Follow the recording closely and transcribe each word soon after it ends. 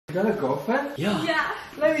You got a girlfriend? Yeah. Yeah.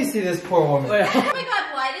 Let me see this poor woman. Oh my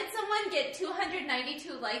god, why did someone get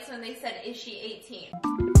 292 likes when they said, is she 18?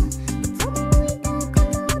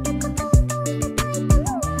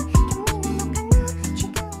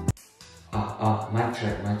 Mic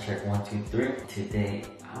check, 1, 2, 3. Today,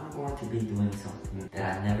 I'm going to be doing something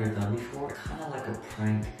that I've never done before. Kind of like a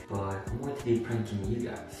prank, but I'm going to be pranking you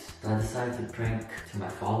guys. So I decided to prank to my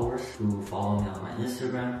followers who follow me on my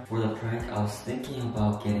Instagram. For the prank, I was thinking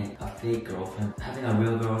about getting a fake girlfriend. Having a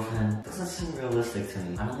real girlfriend doesn't seem realistic to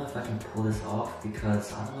me. I don't know if I can pull this off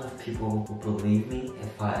because I don't know if people will believe me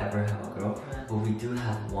if I ever have a girlfriend. But we do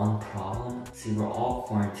have one problem. See, we're all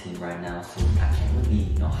quarantined right now, so I can't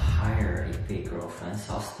really, hire a fake girlfriend.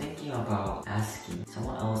 So I was thinking about asking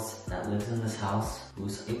someone else that lives in this house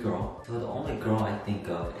who's a girl. So the only girl I think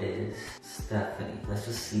of is Stephanie. Let's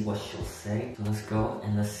just see what she'll say. So let's go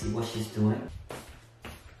and let's see what she's doing.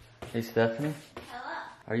 Hey Stephanie. Hello.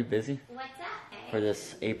 Are you busy? What's up, eh? For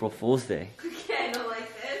this April Fool's Day. Okay, I don't like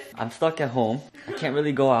this. I'm stuck at home. I can't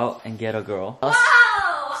really go out and get a girl. Wow!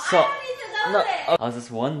 So, I don't need to know this! I was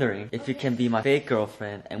just wondering if you can be my fake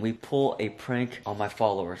girlfriend and we pull a prank on my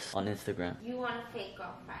followers on Instagram. You want a fake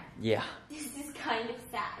girlfriend? Yeah. This is kind of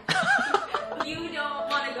sad. You don't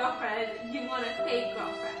want a girlfriend, you want a fake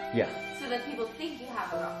girlfriend. Yeah. So that people think you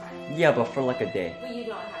have a girlfriend. Yeah, but for like a day. But you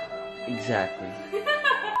don't have a girlfriend. Exactly.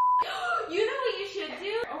 You know what you should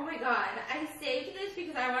do? Oh my god, I saved this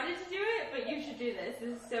because I wanted to do it, but you should do this.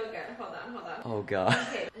 This is so good. Hold on, hold on. Oh god.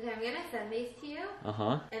 Okay, I'm gonna send these to you.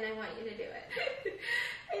 Uh-huh. And I want you to do it.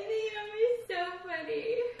 I think it'll be so funny.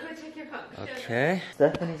 Go check your phone. Okay.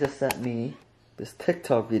 Stephanie just sent me this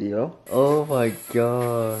TikTok video. Oh my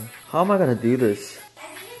god. How am I gonna do this? I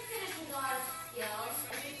think it's gonna take a lot of skills.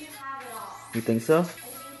 I think you have it all. You think so? I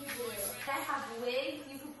think you do. I have wigs.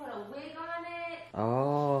 You can put a wig on it.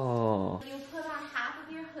 Oh. You put on half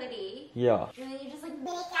of your hoodie. Yeah. And then you just like make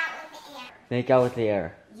out with the air. Make out with the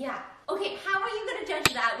air. Yeah. Okay, how are you gonna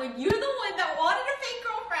judge that when you're the one that wanted a fake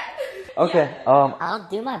girlfriend? Okay, Yeah. I'll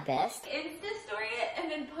do my best. Insta story it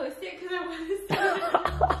and then post it because I want to see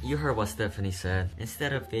it. You heard what Stephanie said.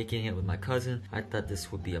 Instead of faking it with my cousin, I thought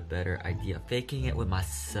this would be a better idea. Faking it with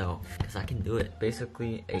myself, because I can do it.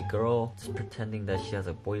 Basically, a girl just pretending that she has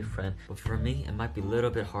a boyfriend. But for me, it might be a little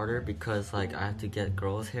bit harder because like I have to get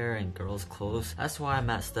girls' hair and girls' clothes. That's why I'm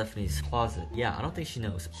at Stephanie's closet. Yeah, I don't think she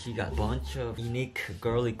knows. She got a bunch of unique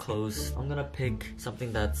girly clothes. I'm gonna pick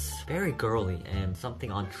something that's very girly and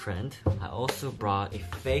something on trend. I also brought a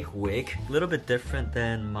fake wig, a little bit different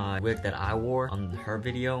than my wig that I wore on her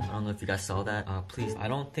video. I don't know if you guys saw that. Please, I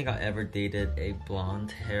don't think I ever dated a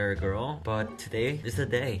blonde hair girl, but today is the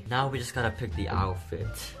day. Now we just gotta pick the outfit.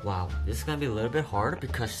 Wow, this is gonna be a little bit hard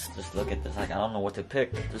because just look at this. Like I don't know what to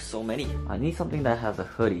pick. There's so many. I need something that has a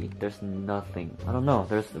hoodie. There's nothing. I don't know.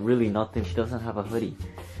 There's really nothing. She doesn't have a hoodie.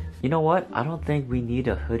 You know what? I don't think we need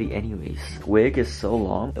a hoodie anyways. Wig is so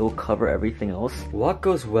long, it will cover everything else. What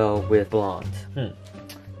goes well with blonde?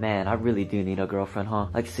 Man, I really do need a girlfriend, huh?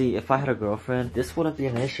 Like, see, if I had a girlfriend, this wouldn't be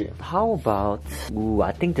an issue. How about... Ooh,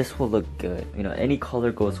 I think this will look good. Any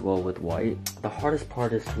color goes well with white. The hardest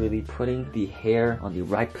part is really putting the hair on the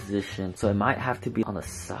right position. So it might have to be on the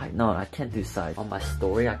side. No, I can't do side. On my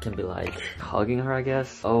story, I can be like, hugging her, I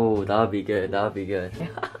guess. Oh, that would be good. That would be good.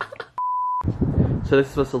 So this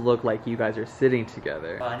is supposed to look like you guys are sitting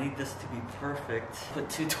together. I need this to be perfect. Put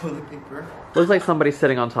 2 toilet paper. Looks like somebody's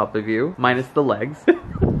sitting on top of you, minus the legs.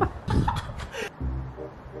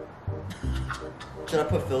 Should I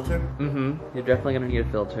put filter? Mm-hmm. You're definitely gonna need a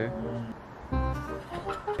filter.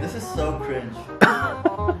 This is so cringe.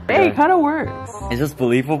 Hey, it kind of works. Is this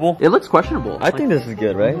believable? It looks questionable. I think this is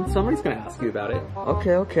good, right? Somebody's gonna ask you about it.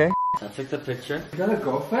 Okay, okay. I took the picture. You got a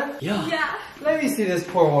girlfriend? Yeah. Yeah. Let me see this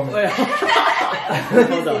poor woman. Hold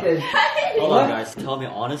on. Hold on, guys. Tell me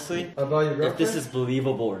honestly About your girlfriend? if this is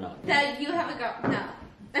believable or not. That you have a girl. No.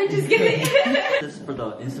 I'm just kidding. This is for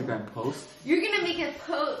the Instagram post. You're gonna make a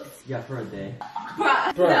post. Yeah, for a day.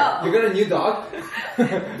 Bruh. Bro, No. you got a new dog?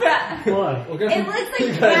 Bruh. What? It looks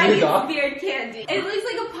like Granny's beard candy. It looks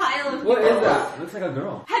like a pile of What is that? Looks like a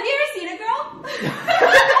girl. Have you ever seen a girl?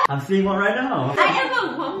 I'm seeing one right now. I am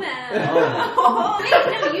a woman. Oh. Wait,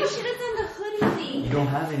 no, you should have done the hoodie thing. You don't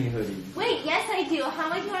have any hoodies. Wait, yes I do. How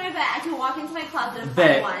much you want to bet? I can walk into my closet and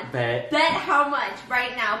Bet, find one. bet. Bet how much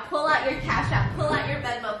right now. Pull out your Cash App. Pull out your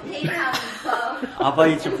Venmo. PayPal info. I'll buy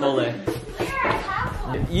you Chipotle. Where? I have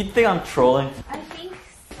one. You think I'm trolling? I think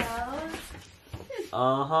so.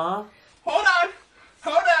 Uh-huh. Hold on!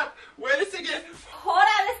 Hold up! Wait a second! Hold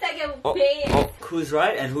on a second, babe. Oh, who's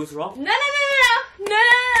right and who's wrong? No.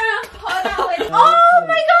 Hold on, wait. Oh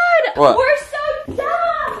my god! What? We're so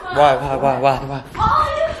dumb! Why? All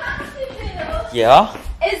you have Yeah?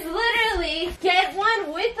 is literally get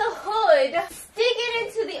one with a hood, stick it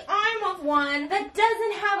into the arm of one that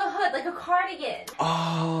doesn't have a hood, like a cardigan.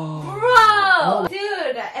 Oh. Bro!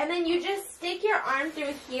 Dude, and then you just stick your arm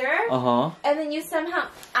through here, and then you somehow,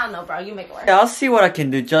 I don't know, bro, you make it work. Yeah, I'll see what I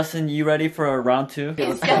can do. Justin, you ready for round 2?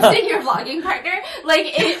 Is Justin your vlogging partner?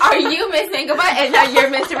 Like, are you Miss Mangaba and now you're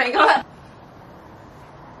Mr. Mangaba?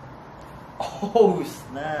 Oh,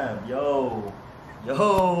 snap. Yo.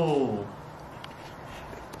 Yo.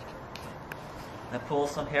 I pull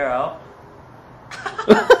some hair out.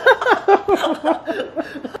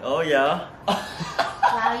 Oh, yeah.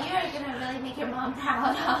 Wow, you are gonna really make your mom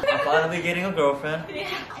proud, huh? I'm finally getting a girlfriend. Yeah.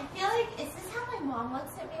 I feel like, is this how my mom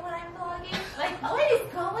looks at me when I'm vlogging? Like, what is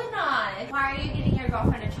going on? Why are you getting your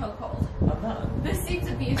girlfriend a chokehold? I'm not. This seems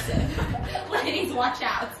abusive. Ladies, watch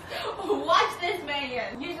out. Watch this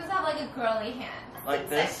man. You just have like a girly hand. Like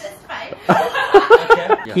this? That's fine.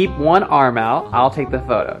 Okay. Yeah. Keep one arm out. I'll take the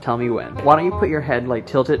photo. Tell me when. Why don't you put your head like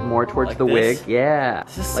tilt it more towards Like the this? wig? Yeah.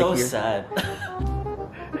 This is Like so you're- sad.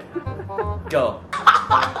 Go.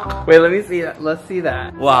 Wait, let me see that. Let's see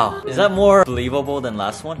that. Wow. Is that more believable than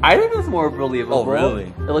last one? I think it's more believable. Oh, really?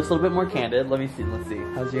 It looks a little bit more candid. Let me see. Let's see.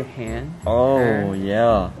 How's your hand? Oh,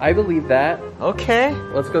 yeah. I believe that. Okay.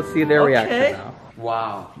 Let's go see their Okay. reaction now.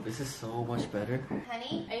 Wow. This is so much better.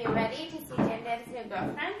 Honey, are you ready to see DanDan's new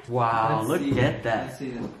girlfriend? Wow. Look at that. see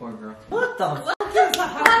this poor girl. What the fuck is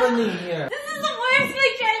happening here? This is the worst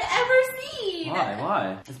picture I've ever seen.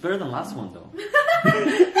 Why? It's better than last one though. That's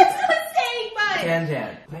what I'm saying, but.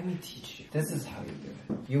 DanDan, let me teach you. This is how you do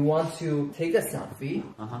it. You want to take a selfie,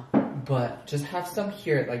 but just have some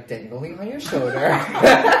here like dangling on your shoulder.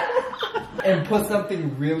 And put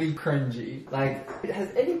something really cringy. Like, has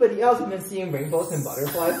anybody else been seeing rainbows and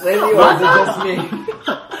butterflies lately, or is it just me?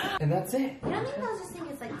 And that's it. You don't think they'll just think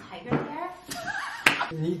it's like tiger hair?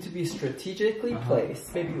 You need to be strategically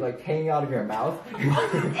placed. Maybe like hanging out of your mouth. Ew!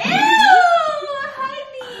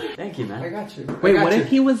 Honey! Thank you, I man. got you. Wait, I got what you. if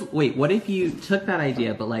he was? Wait, what if you took that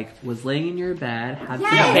idea, but like was laying in your bed, had some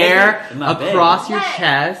Yes. hair In my bed. across your Yes.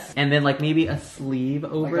 chest, and then like maybe a sleeve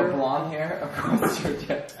Like over? a blonde hair across your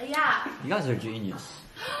chest. Yeah. You guys are genius.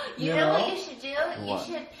 You You know know? what you should do? What?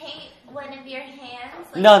 You should paint one of your hands.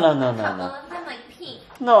 Like No. a couple of them like pink.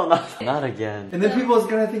 No, not again. And then people is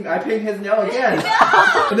gonna think I paint his nail again.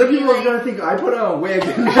 And then people is gonna think I put on a wig.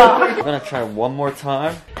 I'm gonna try one more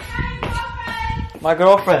time. My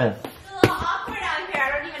girlfriend. It's a little awkward out here.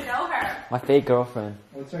 I don't even know her. My fake girlfriend.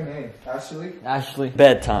 What's her name? Ashley? Ashley.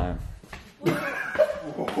 Bedtime.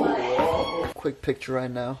 Quick picture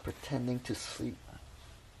right now. Pretending to sleep.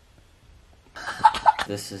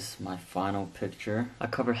 This is my final picture. I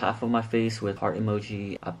covered half of my face with heart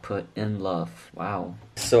emoji. I put in love. Wow.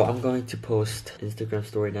 So I'm going to post Instagram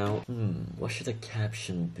story now. What should the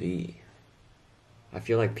caption be? I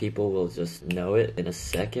feel like people will just know it in a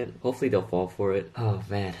second. Hopefully they'll fall for it. Oh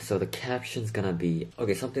man, so the caption's gonna be,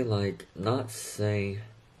 okay, something like, not saying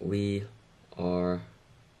we are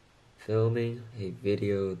filming a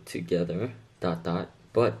video together, ...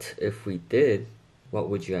 But if we did, what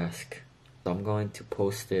would you ask? So I'm going to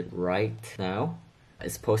post it right now.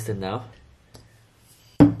 It's posted now.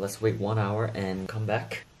 Let's wait 1 hour and come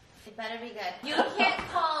back. It better be good. You can't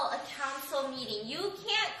call a council meeting. You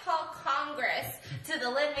can't call Congress to the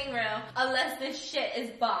living room unless this shit is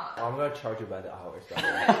bomb. I'm gonna charge you by the hour.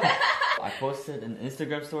 I posted an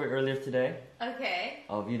Instagram story earlier today Okay.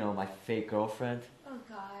 of, you know, my fake girlfriend. Oh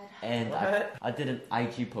god. And What? I did an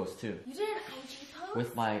IG post too. You did an IG post?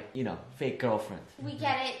 With my, you know, fake girlfriend. We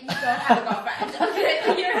get it. You don't have a girlfriend. Okay,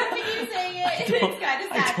 you don't have to keep saying it. It's kind of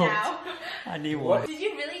sad now. I need one. Did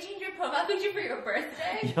you really change your profile picture for your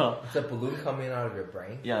birthday? Yeah. It's a balloon coming out of your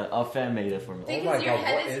brain. Yeah, a fan made it for me. Because my your God,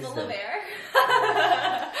 head what is is full this? of air.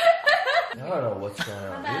 I don't know what's going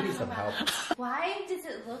on. My We need bad, some my help. bad. Why does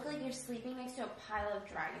it look like you're sleeping next to a pile of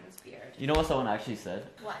dragon's beard? You know what someone actually said?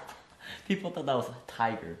 What? People thought that was a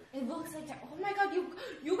tiger. It looks like that. Oh my god,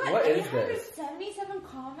 you got What is this? 877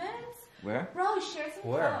 comments? Where? Bro, share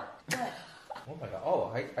some Where? What? Oh my god.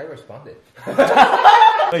 Oh, I responded.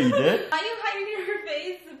 Oh, you did? Why are you hiding her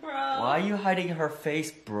face, bro? Why are you hiding her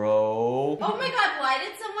face, bro? Oh my god, why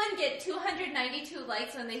did someone get 292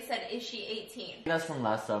 likes when they said, is she 18? That's from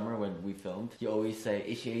last summer when we filmed. You always say,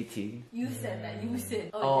 is she 18? You said that, you said.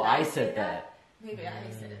 Oh, did I say said that. Maybe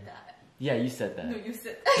I said that. Yeah, you said that. No, you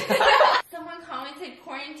said that. Someone commented,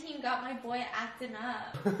 quarantine got my boy acting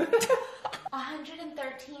up.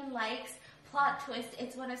 113 likes. Plot twist,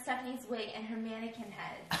 it's one of Stephanie's wig and her mannequin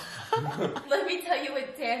head. Let me tell you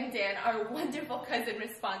what DanDan, our wonderful cousin,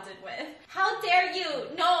 responded with. How dare you?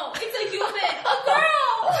 No, it's a human, a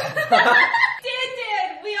girl!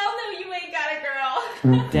 DanDan, we all know you ain't got a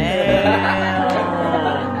Damn,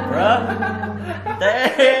 bruh.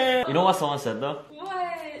 Damn. You know what someone said though?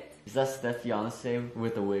 What? Is that Steph Fiance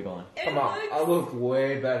with the wig on? Come on, I look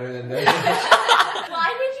way better than this. Why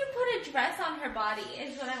did you put a dress on her body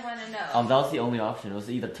is what I want to know. That was the only option. It was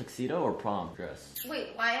either tuxedo or prom dress. Wait,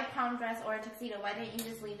 why a prom dress or a tuxedo? Why didn't you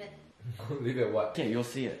just leave it? Leave it what? Okay, you'll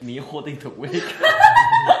see it. Me holding the wig.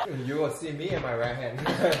 You will see me in my right hand.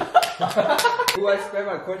 Who I spend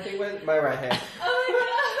my courting with? My right hand. Oh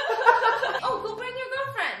my god. Oh, go bring your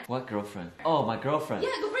girlfriend. What girlfriend? Oh, my girlfriend. Yeah,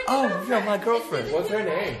 go bring your girlfriend. Yeah, my girlfriend. What's her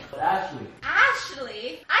name? Ashley.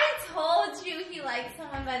 Ashley. I told you he liked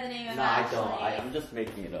someone by the name of Ashley. I'm just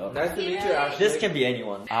making it up. Nice to meet you, Ashley. This can be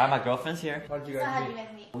anyone. Alright, my girlfriend's here. How did you So how guys did you meet?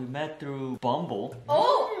 guys meet? We met through Bumble.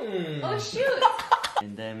 Oh! Hmm. Oh shoot!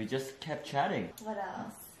 And then we just kept chatting. What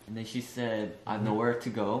else? And then she said, I have nowhere to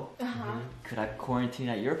go. Uh-huh. Could I quarantine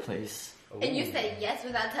at your place? And you said yes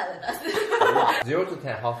without telling us. 0 to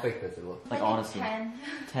 10, how fake does it look? Like a honestly. 10.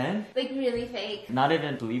 10? Like really fake. Not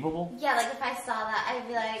even believable? Yeah, like if I saw that, I'd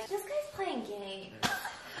be like, this guy's playing games.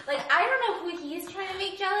 Like, I don't know who he's trying to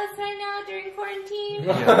make jealous right now during quarantine,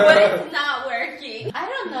 but it's not working. I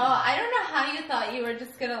don't know how you thought you were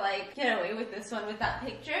just gonna like get away with this one with that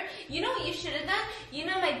picture. You know what you should have done? You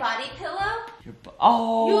know my body pillow?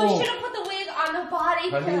 Oh! You should have put the wig on the body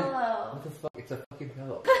Honey, pillow. What the fuck? It's a fucking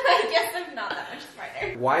pillow. I guess I'm not that much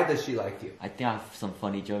smarter. Why does she like you? I think I have some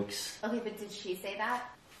funny jokes. Okay, but did she say that?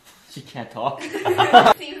 She can't talk. Seems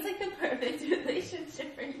like the perfect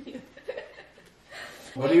relationship for you.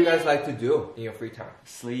 What do you guys like to do in your free time?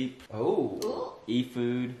 Sleep, Oh. Ooh. eat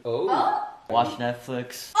food, Oh. Oh! watch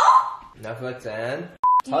Netflix. Netflix and...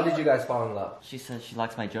 How did you guys fall in love? She said she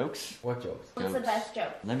likes my jokes. What jokes? What's the Jokes. best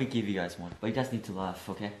joke? Let me give you guys one. But you guys need to laugh,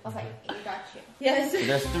 okay? Okay, you got you. Yes. So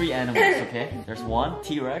there's 3 animals, okay? There's 1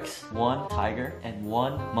 T-Rex, 1 tiger, and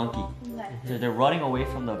 1 monkey. So they're running away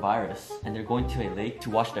from the virus, and they're going to a lake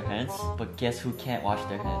to wash their hands. But guess who can't wash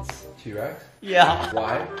their hands? T-Rex? Yeah.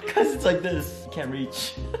 Why? Because it's like this. You can't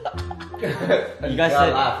reach. You You guys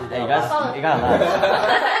said... laugh. Hey, you gotta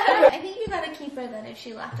laugh. I think you gotta keep her then if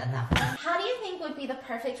she laughed at that one. How do you think would be the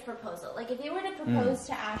perfect proposal? Like if you were to propose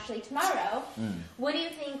to Ashley tomorrow, what do you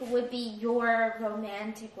think would be your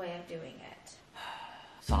romantic way of doing it?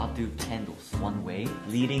 So I'll do candles one way,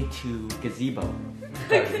 leading to gazebo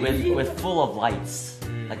with full of lights,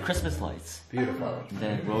 like Christmas lights. Beautiful. And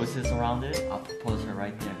then roses around it. I'll propose her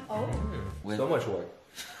right there. Oh. With, So much work.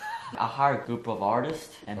 I'll hire a group of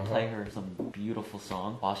artists and play her some beautiful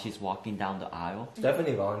song while she's walking down the aisle.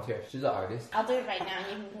 Stephanie volunteer. She's an artist. I'll do it right now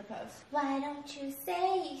and you can propose. Why don't you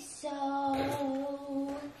say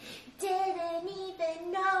so? Didn't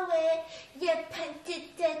even know it. You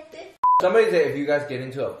Somebody said if you guys get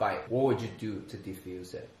into a fight, what would you do to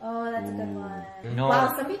defuse it? Oh, that's a good one. No.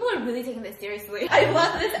 Wow, some people are really taking this seriously. I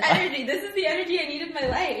love this energy. This is the energy I need in my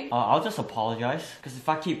life. I'll just apologize, because if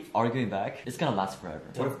I keep arguing back, it's gonna last forever.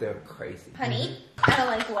 What if they're crazy? Honey, I don't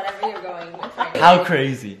like whatever you're going with right now. How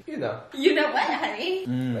crazy? You know, You know what, honey?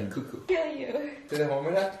 like cuckoo. Kill you. Did they home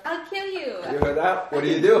with that? I'll kill you. You heard that? What do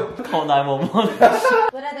you do? Call 911.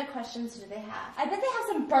 What other questions do they have? I bet they have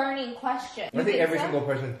some burning questions. I You think every so? single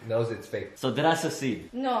person knows it's fake. So did I succeed?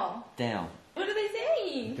 No. Damn. What are they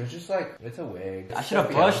saying? They're just like, it's a wig. I should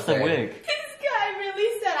have brushed the wig. This guy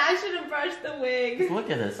really said I should have brushed the wig. Look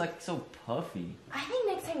at it, it's like so puffy. I think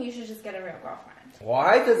next time you should just get a real girlfriend.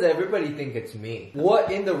 Why does everybody think it's me?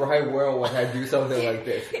 What in the right world would I do something like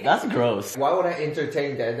this? That's gross. Why would I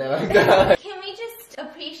entertain that like that? Can we just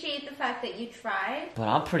appreciate the fact that you tried? But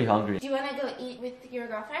I'm pretty hungry. Do you want to go eat with your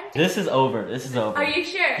girlfriend? This is over. This is over. Are you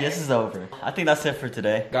sure? This is over. I think that's it for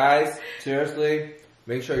today. Guys, seriously,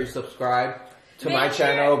 make sure you subscribe to my Make sure-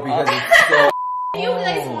 channel because it's so If you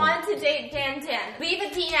guys want to date DanDan, leave a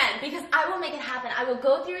DM because I will make it happen. I will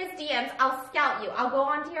go through his DMs. I'll scout you. I'll go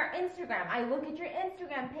onto your Instagram. I look at your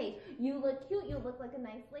Instagram page. You look cute. You look like a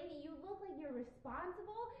nice lady. You look like you're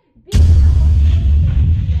responsible.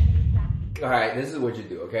 Alright, this is what you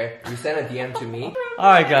do, okay? You send a DM to me.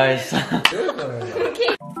 Alright, guys.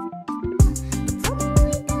 Okay.